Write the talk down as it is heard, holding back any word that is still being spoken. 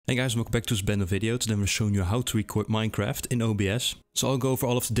Hey guys, welcome back to this brand new video. Today I'm showing you how to record Minecraft in OBS. So I'll go over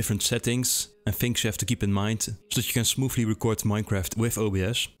all of the different settings and things you have to keep in mind so that you can smoothly record Minecraft with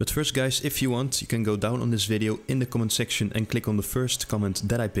OBS. But first guys, if you want, you can go down on this video in the comment section and click on the first comment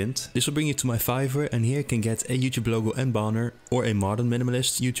that I pinned. This will bring you to my Fiverr, and here you can get a YouTube logo and banner or a modern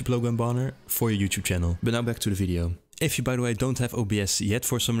minimalist YouTube logo and banner for your YouTube channel. But now back to the video. If you, by the way, don't have OBS yet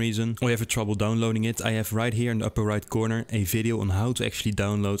for some reason, or you have trouble downloading it, I have right here in the upper right corner a video on how to actually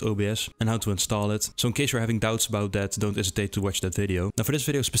download OBS and how to install it. So in case you're having doubts about that, don't hesitate to watch that video. Now for this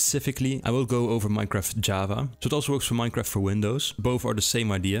video specifically, I will go over Minecraft Java. So it also works for Minecraft for Windows. Both are the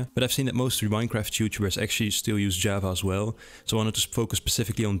same idea, but I've seen that most Minecraft YouTubers actually still use Java as well. So I wanted to focus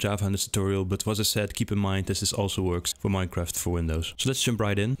specifically on Java in this tutorial, but as I said, keep in mind this also works for Minecraft for Windows. So let's jump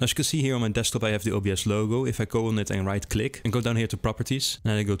right in. As you can see here on my desktop, I have the OBS logo. If I go on it and right click and go down here to properties,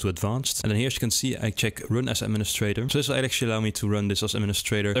 and then I go to advanced, and then here as you can see I check run as administrator. So this will actually allow me to run this as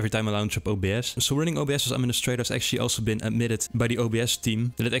administrator every time I launch up OBS. So running OBS as administrator has actually also been admitted by the OBS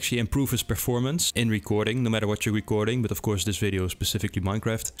team that it actually improves performance in recording, no matter what you're recording, but of course this video is specifically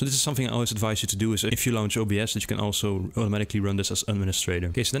Minecraft. So this is something I always advise you to do, is if you launch OBS that you can also automatically run this as administrator.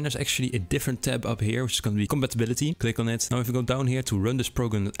 Okay, so then there's actually a different tab up here which is going to be compatibility. Click on it. Now if we go down here to run this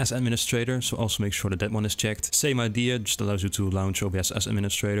program as administrator, so also make sure that that one is checked. Same idea, just allows you to launch OBS as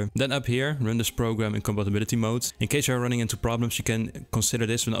administrator. Then up here, run this program in compatibility mode. In case you're running into problems, you can consider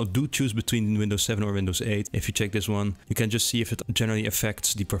this. Now do choose between Windows 7 or Windows 8. If you check this one, you can just see if it generally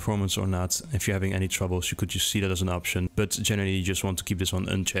affects the performance or not. If you're having any troubles, you could just see that as an option, but generally you just want to keep this one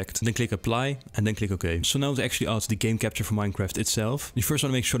unchecked. Then click apply and then click OK. So now to actually add the game capture for Minecraft itself, you first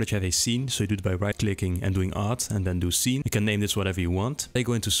want to make sure that you have a scene. So you do it by right clicking and doing add and then do scene. You can name this whatever you want. Then you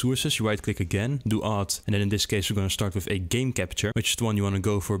go into sources, you right click again, do add, and then in this case we're going to start with a game capture, which is the one you want to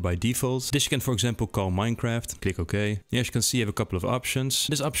go for by default. This you can for example call Minecraft. Click OK. Here as you can see you have a couple of options.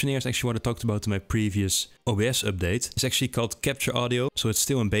 This option here is actually what I talked about in my previous OBS update. It's actually called capture audio, so it's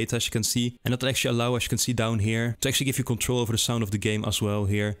still in beta as you can see, and that will actually allow, as you can see down here, to actually give you control over the sound of the game as well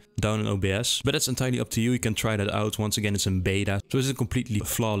here down in OBS. But that's entirely up to you. You can try that out. Once again, it's in beta, so it isn't completely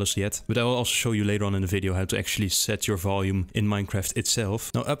flawless yet, but I will also show you later on in the video how to actually set your volume in Minecraft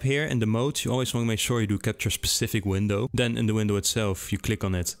itself. Now up here in the mode, you always want to make sure you do capture a specific window. Then in the window itself you click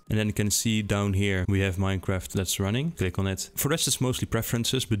on it, and then you can see down here we have Minecraft that's running. Click on it. For the rest it's mostly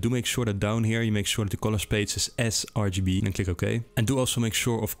preferences, but do make sure that down here you make sure that the color space is sRGB, and then click OK. And do also make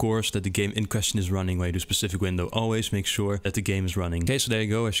sure of course that the game in question is running while you do a specific window. Always make sure that the game is running. Okay, so there you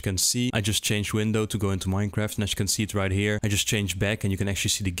go. As you can see, I just changed window to go into Minecraft, and as you can see it right here, I just changed back and you can actually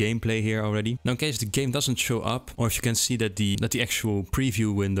see the gameplay here already. Now in case the game doesn't show up, or if you can see that the actual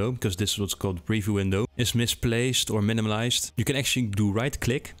preview window, because this is what's called the preview window, is misplaced or minimalized, you can actually do right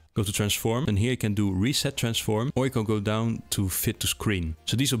click, go to transform, and here you can do reset transform, or you can go down to fit to screen.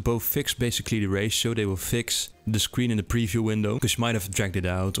 So these will both fix basically the ratio. They will fix the screen in the preview window because you might have dragged it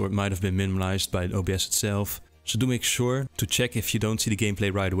out or it might have been minimalized by OBS itself. So do make sure to check if you don't see the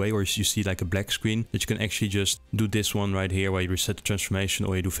gameplay right away, or if you see like a black screen, that you can actually just do this one right here where you reset the transformation,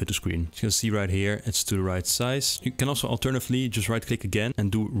 or you do fit to screen. You can see right here it's to the right size. You can also alternatively just right click again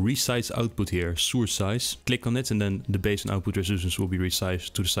and do resize output here, source size. Click on it and then the base and output resolutions will be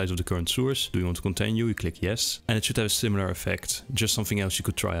resized to the size of the current source. Do you want to continue? You click yes, and it should have a similar effect. Just something else you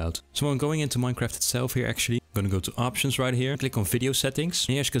could try out. So I'm going into Minecraft itself here actually. I'm going to go to options right here, click on video settings.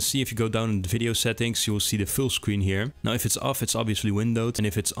 And here as you can see, if you go down in the video settings, you will see the full screen here. Now if it's off, it's obviously windowed, and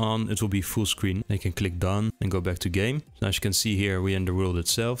if it's on, it will be full screen. Then you can click done and go back to game. So as you can see here, we're in the world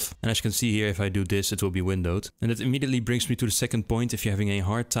itself. And as you can see here, if I do this, it will be windowed. And that immediately brings me to the second point. If you're having a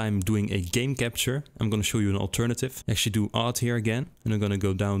hard time doing a game capture, I'm going to show you an alternative. Actually do add here again, and I'm going to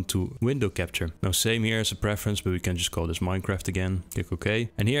go down to window capture. Now same here as a preference, but we can just call this Minecraft again. Click OK.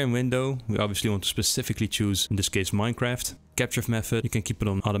 And here in window, we obviously want to specifically choose, in this case, Minecraft. Capture method, you can keep it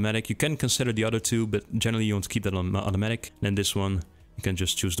on automatic. You can consider the other two, but generally you want to keep that on automatic. And then this one, you can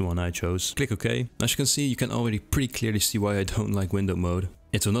just choose the one I chose. Click OK. As you can see, you can already pretty clearly see why I don't like window mode.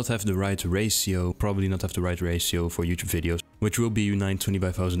 It will not have the right ratio, probably not have the right ratio for YouTube videos, which will be 920 by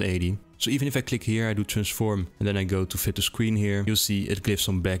 1080. So even if I click here, I do transform, and then I go to fit the screen here, you'll see it gives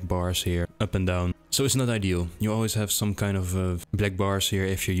some black bars here, up and down. So it's not ideal. You always have some kind of black bars here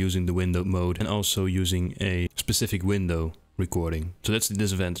if you're using the window mode and also using a specific window recording. So that's the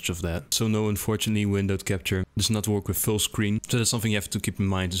disadvantage of that. So no, unfortunately, window capture does not work with full screen. So that's something you have to keep in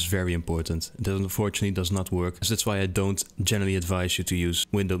mind. It's very important. It unfortunately does not work. So that's why I don't generally advise you to use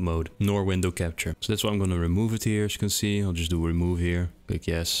window mode nor window capture. So that's why I'm going to remove it here. As you can see, I'll just do remove here. Click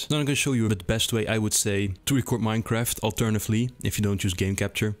yes. Now I'm going to show you the best way, I would say, to record Minecraft alternatively if you don't use Game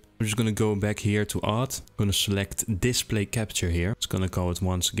Capture. I'm just going to go back here to Add. I'm going to select Display Capture here. It's going to call it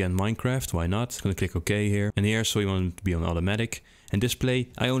once again Minecraft. Why not? I'm going to click OK here. And here, so you want it to be on automatic. And display,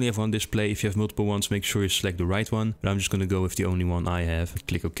 I only have one display. If you have multiple ones, make sure you select the right one. But I'm just going to go with the only one I have.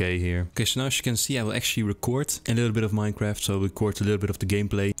 Click OK here. Okay, so now as you can see, I will actually record a little bit of Minecraft. So I'll record a little bit of the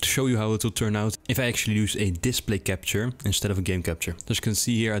gameplay to show you how it will turn out if I actually use a display capture instead of a game capture. As you can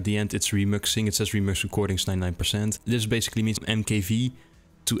see here at the end, it's remixing. It says remix recordings 99%. This basically means MKV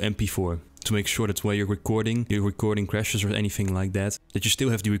to MP4. To make sure that while your recording crashes or anything like that, that you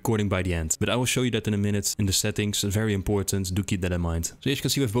still have the recording by the end. But I will show you that in a minute in the settings. It's very important, do keep that in mind. So as you can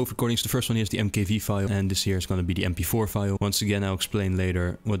see, we have both recordings. The first one here is the MKV file, and this here is going to be the MP4 file. Once again, I'll explain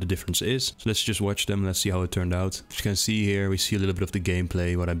later what the difference is. So let's just watch them, let's see how it turned out. As you can see here, we see a little bit of the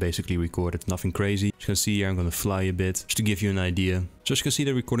gameplay, what I basically recorded, nothing crazy. As you can see here, I'm going to fly a bit, just to give you an idea. So as you can see,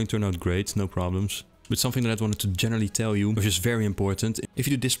 the recording turned out great, no problems. But something that I wanted to generally tell you, which is very important, if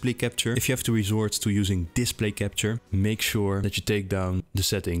you do display capture, if you have to resort to using display capture, make sure that you take down the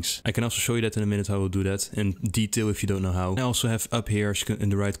settings. I can also show you that in a minute how we'll do that in detail if you don't know how. I also have up here in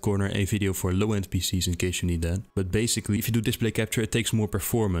the right corner a video for low-end PCs in case you need that. But basically, if you do display capture, it takes more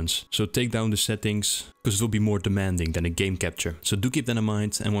performance. So take down the settings because it will be more demanding than a game capture. So do keep that in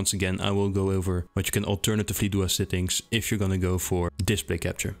mind. And once again, I will go over what you can alternatively do as settings if you're gonna go for display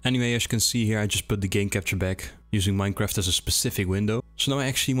capture. Anyway, as you can see here, I just put the game capture back using Minecraft as a specific window. So now I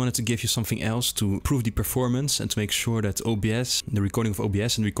actually wanted to give you something else to improve the performance and to make sure that OBS, the recording of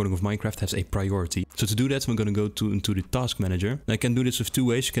OBS and the recording of Minecraft has a priority. So to do that, we're going to go into the task manager. And I can do this with two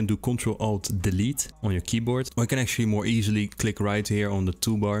ways. You can do Ctrl-Alt-Delete on your keyboard, or you can actually more easily click right here on the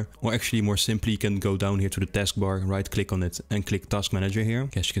toolbar, or actually more simply, you can go down here to the taskbar, right click on it and click task manager here.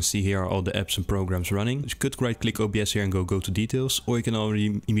 As you can see here are all the apps and programs running. You could right click OBS here and go to details, or you can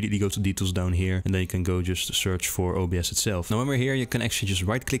already immediately go to details down here and then you can go just search for OBS itself. Now when we're here, you can actually just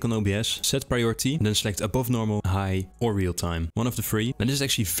right click on OBS, set priority, and then select above normal, high, or real time. One of the three. And this is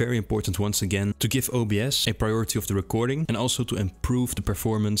actually very important once again to give OBS a priority of the recording and also to improve the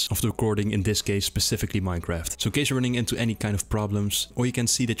performance of the recording, in this case specifically Minecraft. So in case you're running into any kind of problems or you can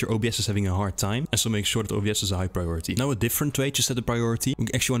see that your OBS is having a hard time, and so make sure that OBS is a high priority. Now a different way to set the priority, we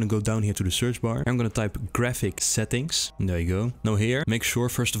actually want to go down here to the search bar. I'm going to type graphic settings, and there you go. Now here, make sure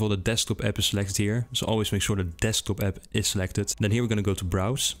first of all the desktop app is selected here. So always make sure the desktop app is selected. Then here we're going to go to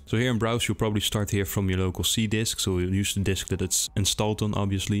browse. So here in browse, you'll probably start here from your local C disk. So you'll use the disk that it's installed on,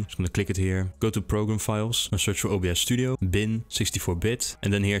 obviously. Just going to click it here. Go to program files and search for OBS Studio, bin 64-bit.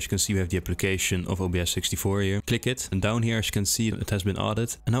 And then here, as you can see, we have the application of OBS 64 here. Click it. And down here, as you can see, it has been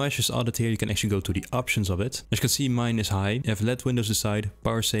added. And now as you added here, you can actually go to the options of it. As you can see, mine is high. You have let Windows decide,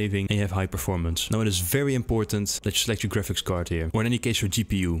 power saving, and you have high performance. Now it is very important that you select your graphics card here, or in any case your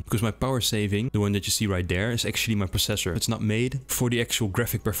GPU, because my power saving, the one that you see right there, is actually my processor. It's not made for the actual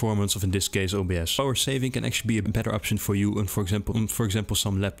graphic performance of, in this case, OBS. Power saving can actually be a better option for you and for example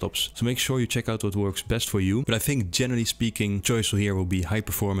some laptops. So make sure you check out what works best for you. But I think generally speaking, choice here will be high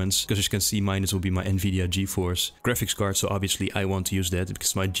performance, because as you can see, mine will be my NVIDIA GeForce graphics card. So obviously I want to use that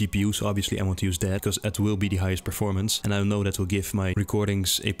because my GPU, so obviously I want to use that because it will be the highest performance. And I know that will give my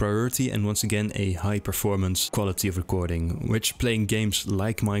recordings a priority and once again a high performance quality of recording, which playing games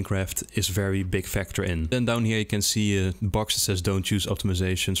like Minecraft is a very big factor in. Then down here you can see a box that says don't use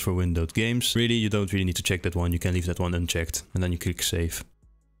optimizations for windowed games. Really, you don't really need to check that one. You can leave that one unchecked and then you click save.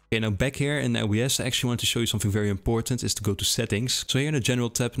 Okay, now back here in OBS, I actually want to show you something very important, is to go to settings. So here in the general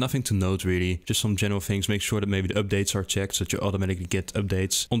tab, nothing to note really, just some general things. Make sure that maybe the updates are checked so that you automatically get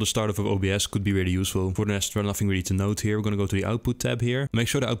updates on the start of OBS, could be really useful. For the rest, there's nothing really to note here. We're going to go to the output tab here. Make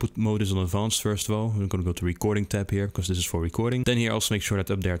sure the output mode is on advanced first of all. We're going to go to recording tab here because this is for recording. Then here also make sure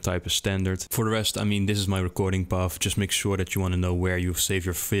that up there type is standard. For the rest, I mean, this is my recording path. Just make sure that you want to know where you save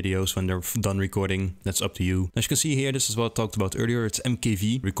your videos when they're done recording. That's up to you. As you can see here, this is what I talked about earlier. It's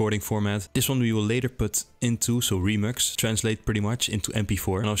MKV recording format. This one we will later put into, so remix, translate pretty much into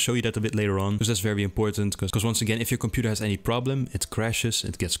MP4. And I'll show you that a bit later on because that's very important. Because once again, if your computer has any problem, it crashes,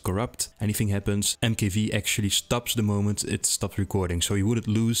 it gets corrupt, anything happens, MKV actually stops the moment it stops recording. So you wouldn't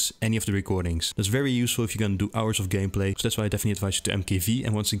lose any of the recordings. That's very useful if you're going to do hours of gameplay. So that's why I definitely advise you to MKV.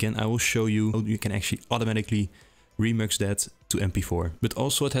 And once again, I will show you how you can actually automatically remix that to MP4. But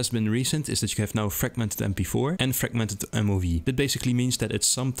also what has been recent is that you have now fragmented MP4 and fragmented MOV. That basically means that it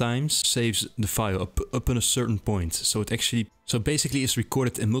sometimes saves the file up on a certain point. So basically it's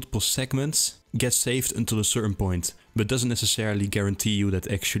recorded in multiple segments, gets saved until a certain point, but doesn't necessarily guarantee you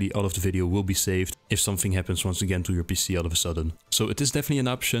that actually all of the video will be saved if something happens once again to your PC all of a sudden. So it is definitely an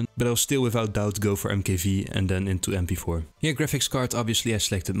option, but I'll still without doubt go for MKV and then into MP4. Here graphics card, obviously I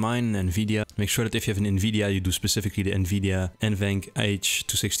selected mine, NVIDIA. Make sure that if you have an NVIDIA, you do specifically the NVIDIA NVENC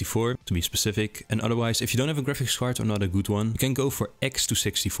H264 to be specific. And otherwise, if you don't have a graphics card or not a good one, you can go for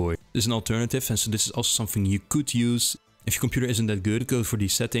X264. This is an alternative, and so this is also something you could use. If your computer isn't that good, go for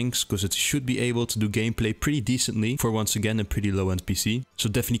these settings, because it should be able to do gameplay pretty decently for once again a pretty low-end PC. So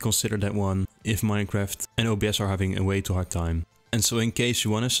definitely consider that one if Minecraft and OBS are having a way too hard time. And so in case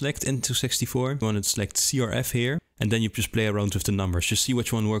you want to select X264, you want to select CRF here, and then you just play around with the numbers. Just see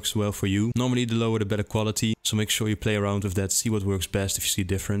which one works well for you. Normally the lower the better quality, so make sure you play around with that, see what works best if you see a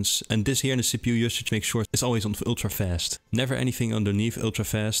difference. And this here in the CPU usage, make sure it's always on ultra fast. Never anything underneath ultra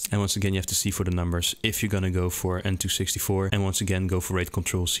fast. And once again you have to see for the numbers if you're gonna go for N264, and once again go for rate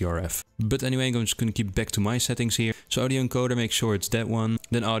control CRF. But anyway, I'm just gonna keep back to my settings here. So audio encoder, make sure it's that one.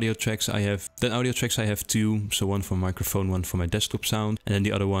 Then audio tracks I have two, so one for microphone, one for my desktop sound, and then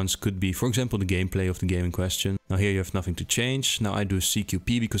the other ones could be, for example, the gameplay of the game in question. Now here you have nothing to change. Now I do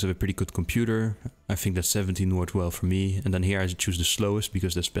CQP because I have a pretty good computer. I think that 17 worked well for me. And then here I choose the slowest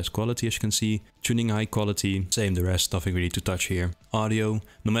because that's best quality, as you can see. Tuning high quality, same the rest, nothing really to touch here. Audio,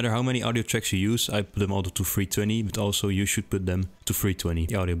 no matter how many audio tracks you use, I put them all to 320, but also you should put them to 320,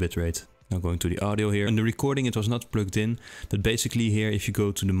 the audio bitrate. Now going to the audio here. In the recording it was not plugged in, but basically here if you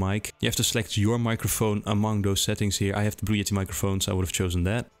go to the mic, you have to select your microphone among those settings here. I have the Blue Yeti microphone, so I would have chosen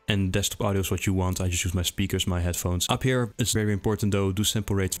that. And desktop audio is what you want. I just use my speakers, my headphones. Up here, it's very important though, do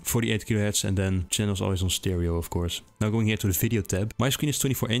sample rate 48 kHz and then channels always on stereo, of course. Now going here to the video tab. My screen is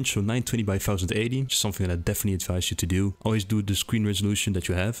 24 inch, so 920 by 1080, which is something that I definitely advise you to do. Always do the screen resolution that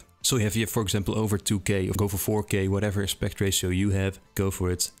you have. So you have here, for example, over 2K, or go for 4K, whatever aspect ratio you have, go for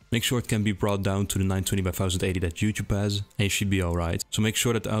it. Make sure it can be brought down to the 920 by 1080 that YouTube has, and you should be alright. So make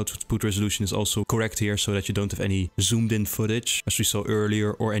sure that the output resolution is also correct here, so that you don't have any zoomed in footage, as we saw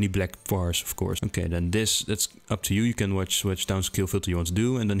earlier, or any black bars, of course. Okay, then that's up to you. You can switch downscale filter you want to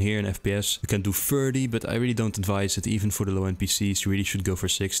do, and then here in FPS, you can do 30, but I really don't advise it, even for the low-end PCs, you really should go for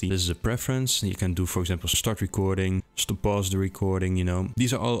 60. This is a preference. You can do, for example, start recording, pause the recording, you know.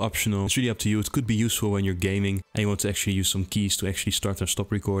 These are all optional. It's really up to you. It could be useful when you're gaming and you want to actually use some keys to actually start and stop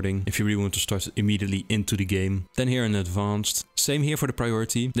recording, if you really want to start immediately into the game. Then here in advanced, same here for the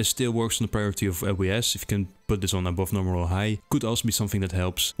priority. This still works on the priority of OBS. If you can put this on above normal or high, could also be something that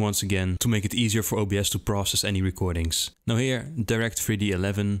helps, once again, to make it easier for OBS to process any recordings. Now here, Direct 3D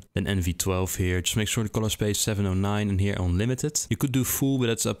 11, then NV12 here. Just make sure the color space 709, and here unlimited. You could do full, but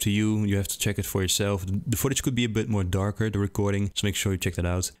that's up to you. You have to check it for yourself. The footage could be a bit more darker, the recording, so make sure you check that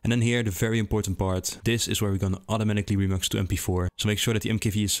out. And then here, the very important part. This is where we're gonna automatically remix to MP4. So make sure that the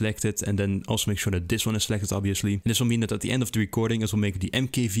MKV is selected, and then also make sure that this one is selected, obviously. And this will mean that at the end of the recording, it will make the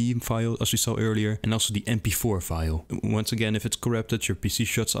MKV file, as we saw earlier, and also the MP4 file. Once again, if it's corrupted, your PC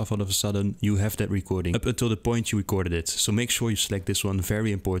shuts off all of a sudden, you have that recording up until the point you recorded it. So make sure you select this one,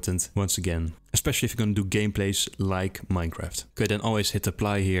 very important, once again. Especially if you're going to do gameplays like Minecraft. Okay, then always hit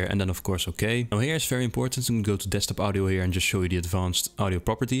apply here, and then of course OK. Now here is very important. I'm going to go to desktop audio here and just show you the advanced audio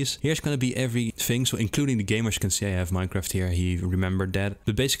properties. Here's going to be everything, so including the game. As you can see, I have Minecraft here. He remembered that.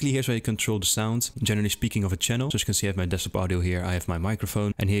 But basically here's where you control the sound, generally speaking, of a channel. So as you can see, I have my desktop audio here, I have my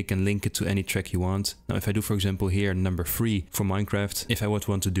microphone, and here you can link it to any track you want. Now if I do, for example, here number 3 for Minecraft, if I would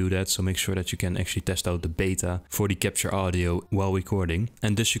want to do that, so make sure that you can actually test out the beta for the capture audio while recording.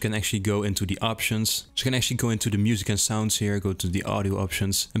 And this you can actually go into the options. So you can actually go into the music and sounds here, go to the audio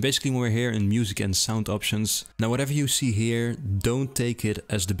options. And basically when we're here in music and sound options, now whatever you see here, don't take it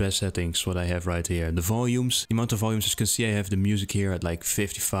as the best settings, what I have right here. The volumes, the amount of volumes, as you can see, I have the music here at like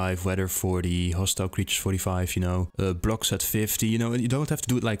 55, weather 40, hostile creatures 45, you know, blocks at 50, you know, you don't have to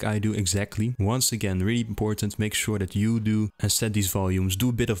do it like I do exactly. Once again, really important, make sure that you do and set these volumes, do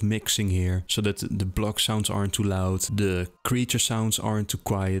a bit of mixing here, so that the block sounds aren't too loud, the creature sounds aren't too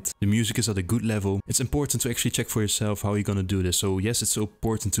quiet, the music is at a good level. It's important to actually check for yourself how you're gonna do this. So yes, it's so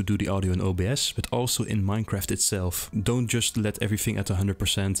important to do the audio in OBS, but also in Minecraft itself. Don't just let everything at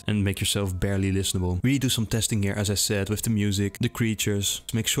 100% and make yourself barely listenable. Really do some testing here, as I said, with the music, the creatures.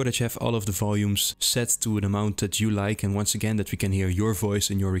 Make sure that you have all of the volumes set to an amount that you like, and once again that we can hear your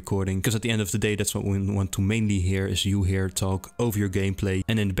voice in your recording, because at the end of the day that's what we want to mainly hear is you hear talk over your gameplay,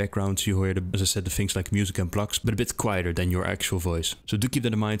 and in the background you hear, as I said, the things like music and blocks, but a bit quieter than your actual voice. So do keep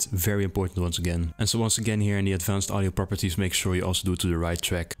that in mind, very important once again. And so once again here in the advanced audio properties, make sure you also do it to the right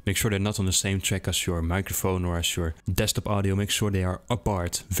track. Make sure they're not on the same track as your microphone or as your desktop audio. Make sure they are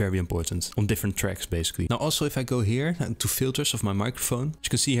apart, very important, on different tracks basically. Now also if I go here to filters of my microphone, as you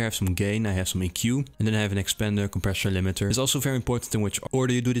can see here I have some gain, I have some EQ, and then I have an expander, compressor, limiter. It's also very important in which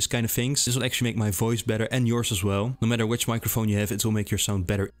order you do this kind of things. This will actually make my voice better and yours as well. No matter which microphone you have, it will make your sound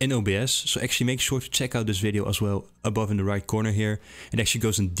better in OBS. So actually make sure to check out this video as well above in the right corner here. It actually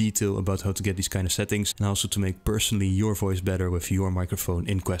goes in detail about how to get these kind of settings and also to make personally your voice better with your microphone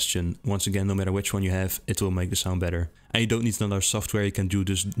in question. Once again, no matter which one you have, it will make the sound better. And you don't need another software, you can do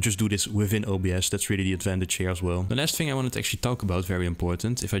this, just do this within OBS. That's really the advantage here as well. The last thing I wanted to actually talk about, very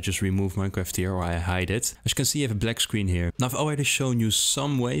important, if I just remove Minecraft here or I hide it. As you can see, I have a black screen here. Now I've already shown you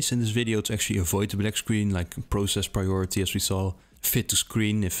some ways in this video to actually avoid the black screen, like process priority as we saw. Fit to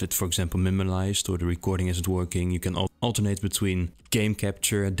screen if it, for example, minimalized or the recording isn't working. You can alternate between game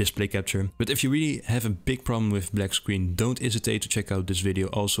capture and display capture. But if you really have a big problem with black screen, don't hesitate to check out this video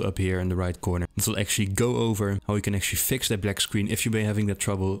also up here in the right corner. It will actually go over how you can actually fix that black screen if you've been having that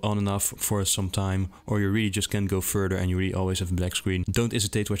trouble on and off for some time, or you really just can't go further and you really always have a black screen. Don't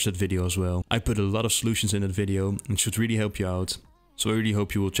hesitate to watch that video as well. I put a lot of solutions in that video and it should really help you out. So I really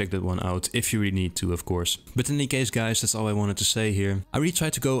hope you will check that one out if you really need to, of course. But in any case, guys, that's all I wanted to say here. I really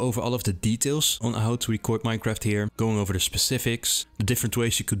tried to go over all of the details on how to record Minecraft here, going over the specifics, the different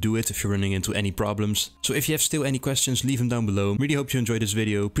ways you could do it if you're running into any problems. So if you have still any questions, leave them down below. Really hope you enjoyed this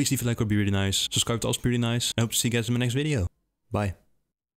video. Please leave a like, it would be really nice. Subscribe to also be really nice. I hope to see you guys in my next video. Bye.